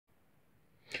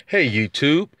Hey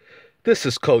YouTube, this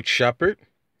is Coach Shepard.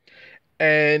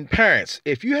 And parents,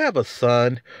 if you have a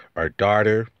son or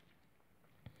daughter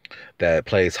that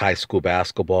plays high school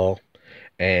basketball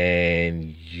and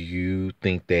you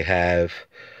think they have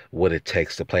what it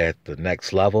takes to play at the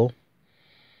next level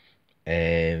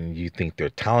and you think they're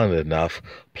talented enough,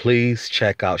 please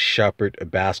check out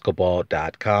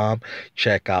shepherdbasketball.com.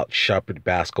 Check out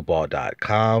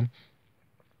shepherdbasketball.com.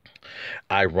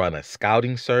 I run a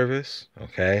scouting service.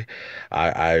 Okay.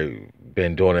 I've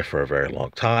been doing it for a very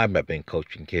long time. I've been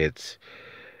coaching kids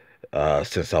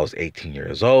since I was 18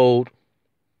 years old.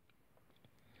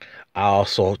 I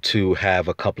also too have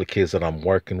a couple of kids that I'm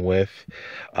working with.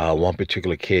 One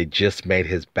particular kid just made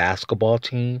his basketball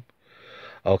team.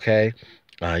 Okay.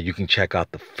 You can check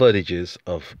out the footages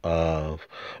of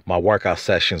my workout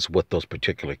sessions with those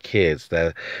particular kids.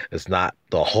 That is not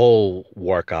the whole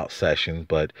workout session,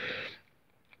 but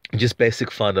just basic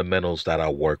fundamentals that I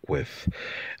work with.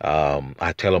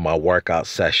 I tailor my workout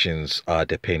sessions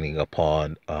depending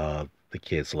upon the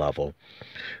kid's level.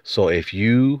 So if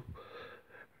you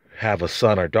have a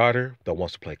son or daughter that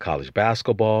wants to play college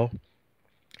basketball,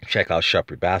 check out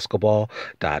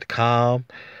shepherdbasketball.com.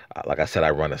 Like I said,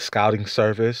 I run a scouting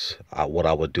service. What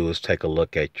I would do is take a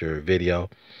look at your video,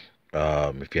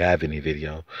 if you have any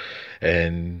video,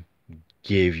 and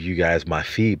give you guys my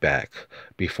feedback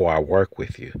before I work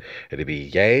with you. It'll be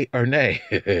yay or nay.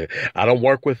 I don't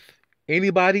work with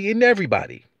anybody and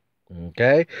everybody.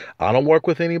 Okay? I don't work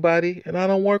with anybody and I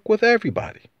don't work with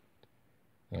everybody.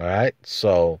 All right?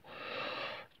 So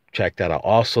check that out.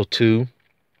 Also, too,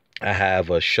 I have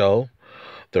a show,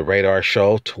 the Radar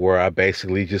Show, to where I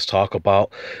basically just talk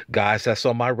about guys that's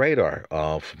on my radar,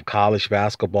 from college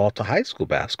basketball to high school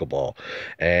basketball.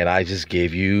 And I just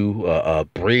give you a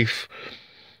brief,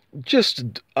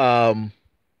 just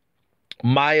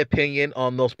my opinion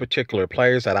on those particular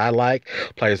players that I like,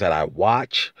 players that I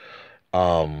watch.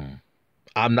 I'm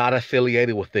not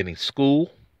affiliated with any school.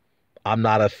 I'm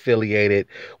not affiliated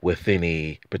with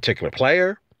any particular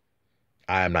player.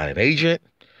 I am not an agent.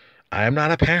 I am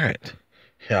not a parent.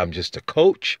 I'm just a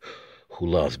coach who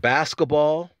loves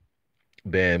basketball.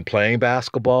 Been playing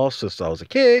basketball since I was a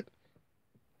kid,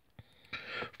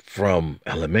 from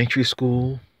elementary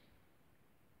school,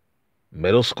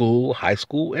 middle school, high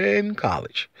school, and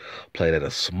college. Played at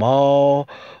a small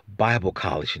Bible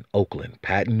college in Oakland,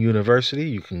 Patton University.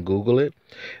 You can Google it.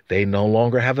 They no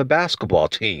longer have a basketball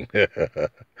team.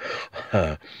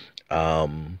 And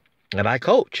I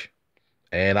coach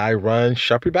and I run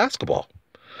Shepherd Basketball.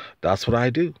 That's what I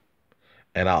do.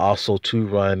 And I also too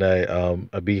run a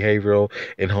behavioral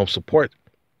and home support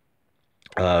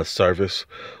service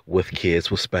with kids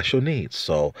with special needs.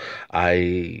 So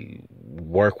I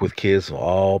work with kids of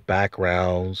all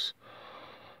backgrounds,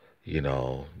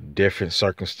 different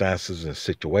circumstances and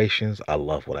situations. I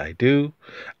love what I do.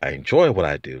 I enjoy what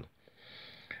I do.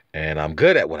 And I'm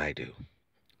good at what I do.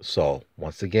 So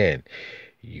once again,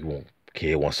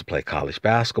 kid wants to play college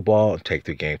basketball and take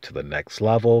their game to the next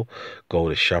level, go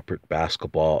to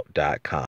shepherdbasketball.com.